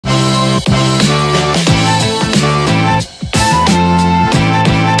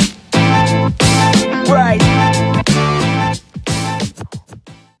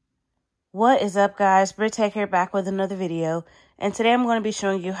What is up, guys? Britt Tech here, back with another video, and today I'm going to be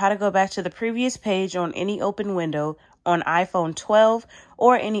showing you how to go back to the previous page on any open window on iPhone 12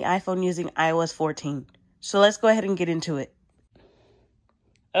 or any iPhone using iOS 14. So let's go ahead and get into it.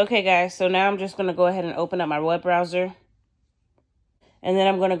 Okay guys, so now I'm just going to go ahead and open up my web browser, and then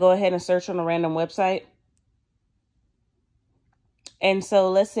I'm going to go ahead and search on a random website. And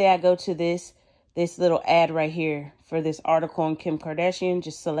so let's say I go to this little ad right here for this article on Kim Kardashian.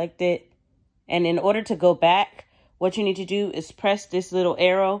 Just select it. And in order to go back, what you need to do is press this little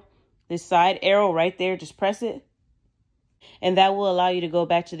arrow, this side arrow right there. Just press it. And that will allow you to go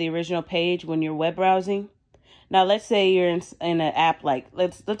back to the original page when you're web browsing. Now, let's say you're in an app like,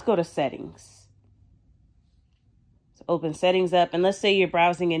 let's go to settings. So open settings up. And let's say you're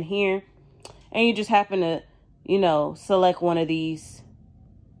browsing in here and you just happen to, select one of these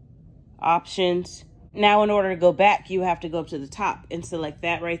options. Now, in order to go back, you have to go up to the top and select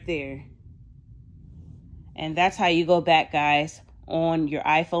that right there. And that's how you go back, guys, on your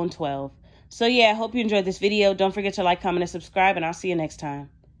iPhone 12. So yeah, I hope you enjoyed this video. Don't forget to like, comment, and subscribe, and I'll see you next time.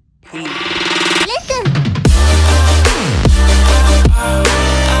 Peace. Listen.